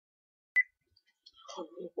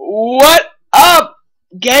What up,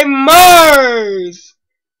 gamers?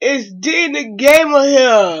 It's D the Gamer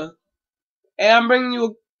here, and I'm bringing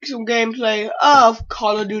you some gameplay of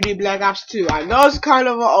Call of Duty Black Ops 2. I know it's kind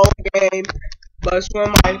of an old game, but it's one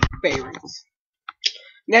of my favorites.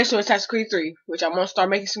 Next to Assassin's Creed 3, which I'm gonna start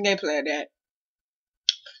making some gameplay of that.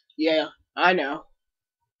 Yeah, I know.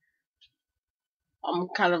 I'm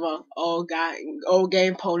kind of a old guy, old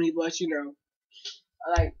game pony, but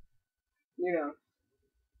I like, you know.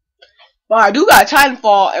 But I do got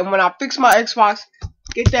Titanfall, and when I fix my Xbox,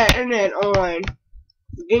 get that internet on,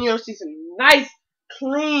 then you'll see some nice,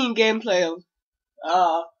 clean gameplay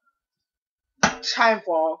of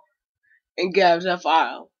Titanfall and Gabs that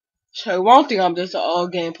file. So you won't think I'm just an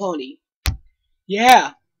old game pony.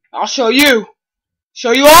 Yeah, I'll show you.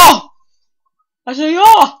 Show you all. I'll show you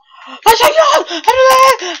all. I'll show you all.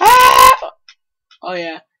 Ah! Oh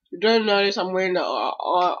yeah, you didn't notice I'm wearing the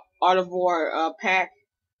Art of War pack.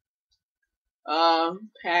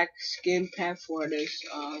 Skin pack for this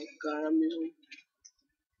gun I'm using.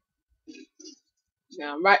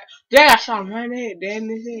 Now, right there, I shot him right in the head, dead in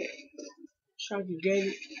his head. Shot you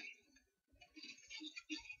dead.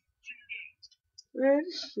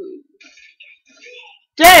 Let's see.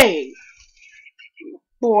 Dang!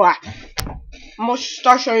 Boy, I'm gonna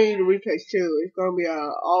start showing you the replays too. It's gonna be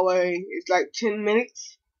always, it's like 10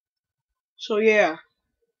 minutes. So yeah,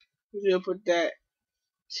 we'll put that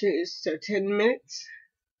to 10 minutes.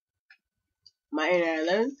 My end at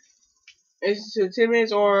 11. It's to 10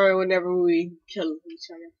 minutes or whenever we kill each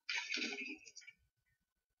other.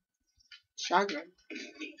 Shotgun.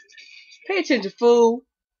 Pay attention, fool.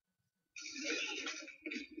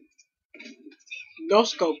 No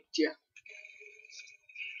scope, yeah.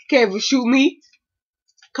 Can't even shoot me.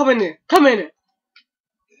 Come in there. Come in there.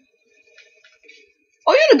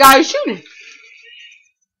 Oh, you're the guy who's shooting.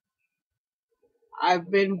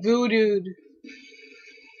 I've been voodooed.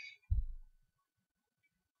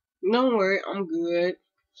 Don't worry, I'm good.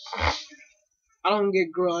 I don't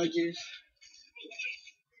get grudges.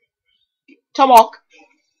 Tomahawk.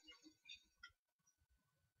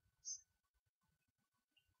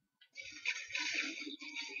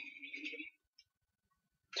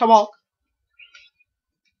 Tomahawk.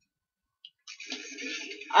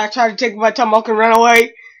 I tried to take my tomahawk and run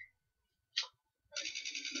away.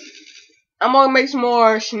 I'm gonna make some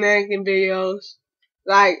more shenanigan videos.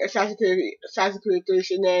 Like Assassin's Creed 3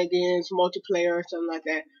 shenanigans, multiplayer, or something like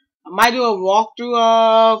that. I might do a walkthrough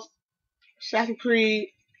of Assassin's Creed,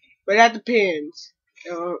 but that depends.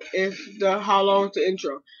 How long is the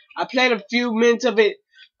intro. I played a few minutes of it.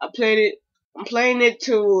 I'm playing it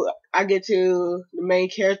till I get to the main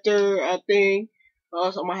character thing.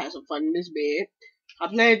 Also, I might have some fun in this bed. I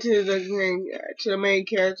played to the main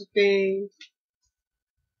character thing.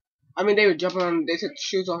 I mean, they took the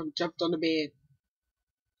shoes off and jumped on the bed.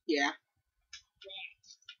 Yeah.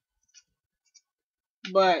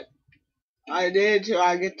 But I did till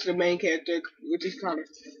I get to the main character, which is Connor.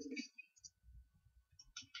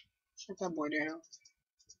 Shut that boy down.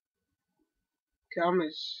 Okay, I'm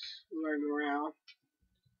just running around.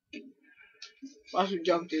 Watch me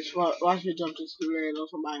jump this. Watch me jump this land on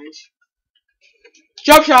somebody.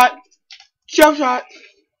 Jump shot! Jump shot!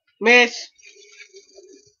 Miss!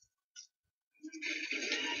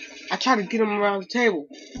 I tried to get him around the table.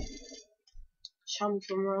 Shot me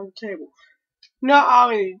from around the table. Not how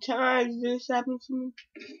many times this happened to me.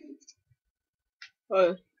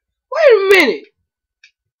 Wait a minute!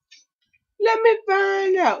 Let me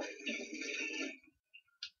find out.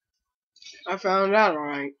 I found out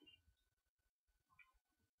alright.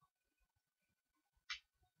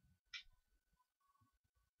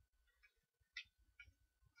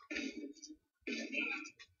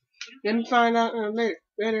 Let me find out later.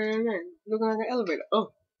 Better than that. Looking like an elevator.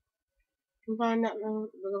 Oh. Let me find out looking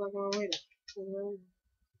like an elevator.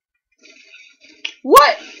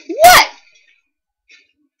 What? What?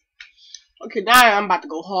 Okay, now I'm about to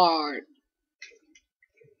go hard.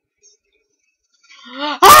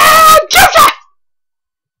 Ah! Jump shot!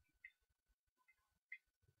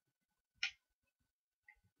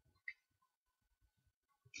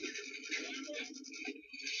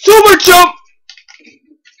 Super jump!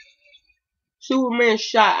 Superman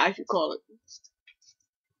shot, I should call it.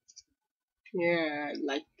 Yeah,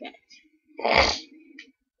 like that.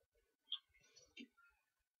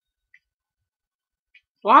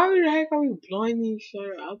 Why the heck are we blowing these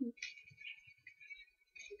shit up?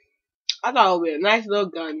 I thought it would be a nice little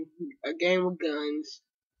gun, a game with guns.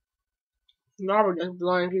 Now we're just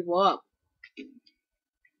blowing people up.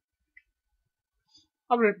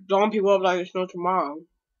 I'm just blowing people up like there's no tomorrow.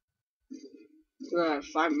 We have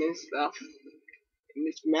 5 minutes left. in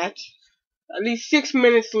this match. At least 6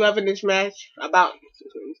 minutes left in this match. About 6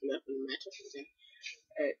 minutes left in the match, I should say.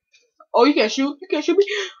 Oh, you can't shoot. You can't shoot me.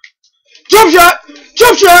 Jump shot!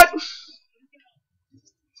 Jump shot!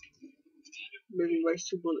 Maybe waste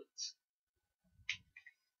 2 bullets.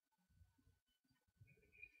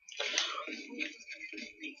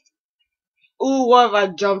 Ooh, what if I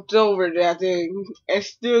jumped over that thing and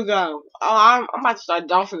still got him? Oh, I'm about to start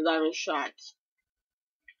dolphin diving shots.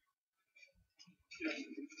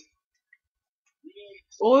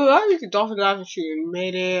 Oh, I need to dolphin dive and shoot in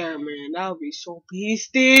midair, man. That would be so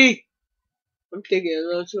beastie. I'm thinking a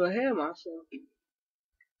little too ahead of myself.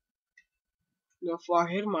 Far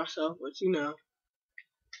ahead of myself, but you know.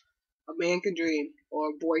 A man can dream, or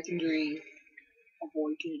a boy can dream. A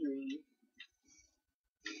boy can dream.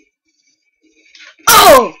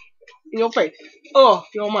 Oh! In your face. Oh,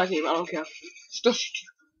 you're on my team. I don't care. Still shoot you.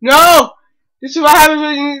 No! This is what happens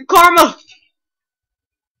with karma.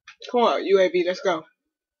 Come on, UAV, let's go.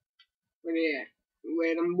 Where they at?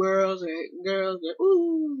 Where them girls at?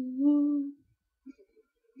 Ooh.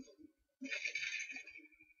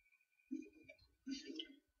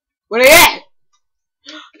 Where they at?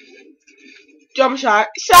 Jump shot.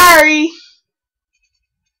 Sorry.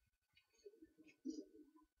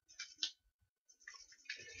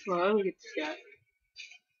 Well, let me get this guy.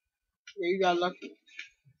 Yeah, you got lucky.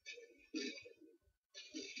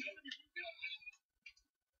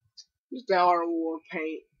 Just the Art of War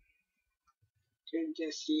paint. Didn't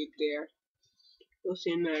just see it there. We'll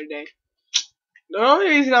see another day. The only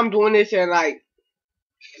reason I'm doing this at like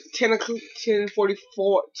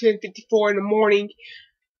 10:54 in the morning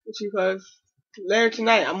is because later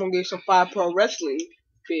tonight I'm gonna get some 5 Pro Wrestling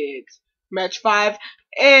bids. Match 5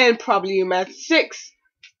 and probably match 6.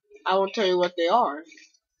 I won't tell you what they are,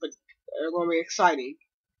 but they're gonna be exciting.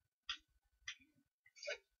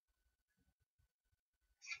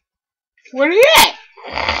 Where are you at?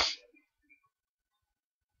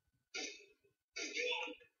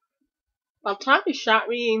 By the time he shot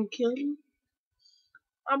me and killed me,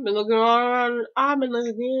 I've been looking all around. I've been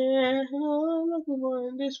looking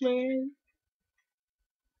for this man.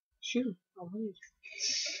 Shoot.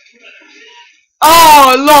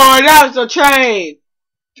 Oh Lord, that was a train.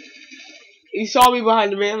 He saw me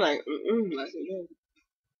behind the man like,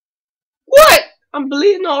 what? I'm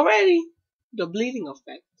bleeding already. The bleeding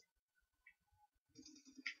effect.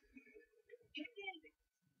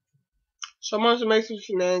 Someone to make some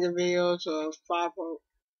shenanigan videos of 5.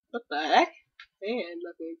 What the heck? Man,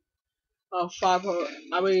 nothing. 5.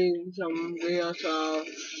 I mean, some videos of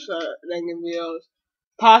shenanigan videos.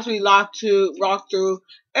 Possibly rock through,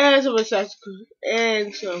 and some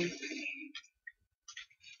and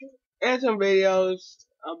some videos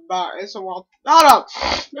about and some. Hold up,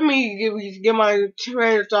 let me get my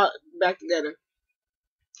train of thought back together.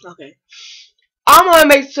 Okay, I'm gonna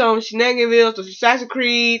make some shenanigan videos of Assassin's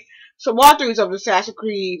Creed, some walkthroughs of Assassin's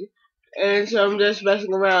Creed, and some just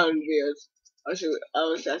messing around videos. Of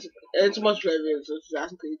Assassin's Creed, and some multiplayer videos of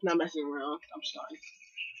Assassin's Creed. Not messing around. I'm sorry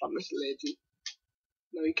if I misled you.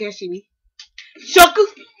 No, you can't see me. Sucker!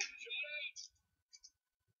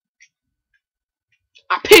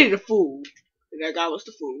 I pity the fool. That guy was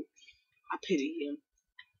the fool. I pity him.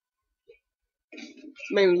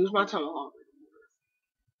 Made me lose my tomahawk.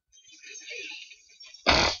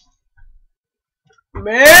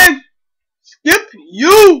 Man! Skip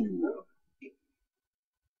you!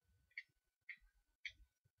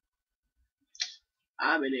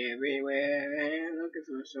 I've been everywhere, man, looking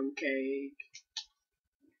for some cake.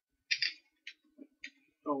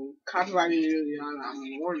 Oh, copyright music,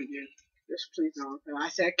 I'm warning you. Just please don't. I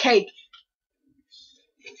said cake.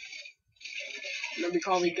 Nobody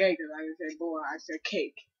call me gay because I didn't say boy. I said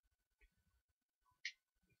cake.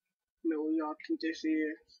 You know what y'all think this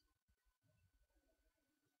is?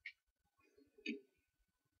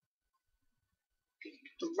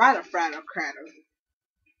 The Rider Fratter Cratter.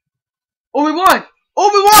 Obi-Wan!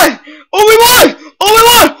 Obi-Wan! Obi-Wan!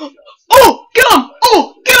 Obi-Wan! Oh! Get him!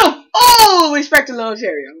 Oh! Get him! Oh! Respect the little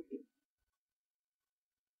Ontario.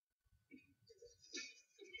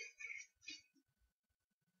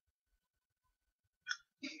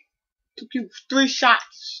 Took you 3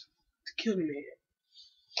 shots to kill the man.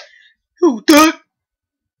 Who? Duh!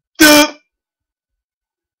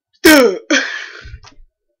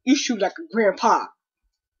 You shoot like a grandpa.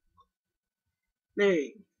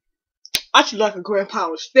 Man. I shoot like a grandpa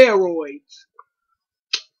with steroids.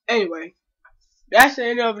 Anyway. That's the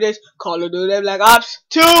end of this Call of Duty Black Ops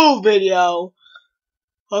 2 video.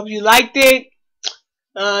 Hope you liked it.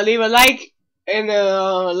 Leave a like and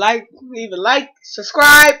leave a like,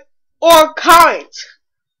 subscribe, or comment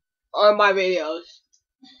on my videos.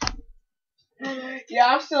 Yeah,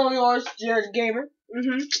 I'm still yours, Jared Gamer.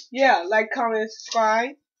 Yeah, like, comment, and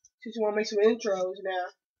subscribe. Since you want to make some intros now.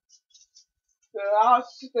 So I'll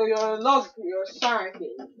still your logo, your sign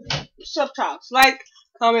thing. Subtitles. Like,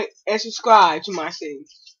 comment, and subscribe to my thing.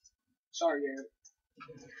 Sorry, Jared.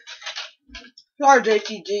 Sorry,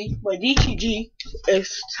 JTG. But DTG,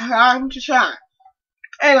 it's time to shine.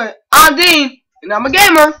 Anyway, I'm Dean, and I'm a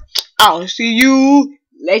gamer. I'll see you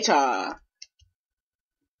later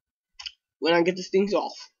when I get this thing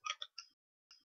off.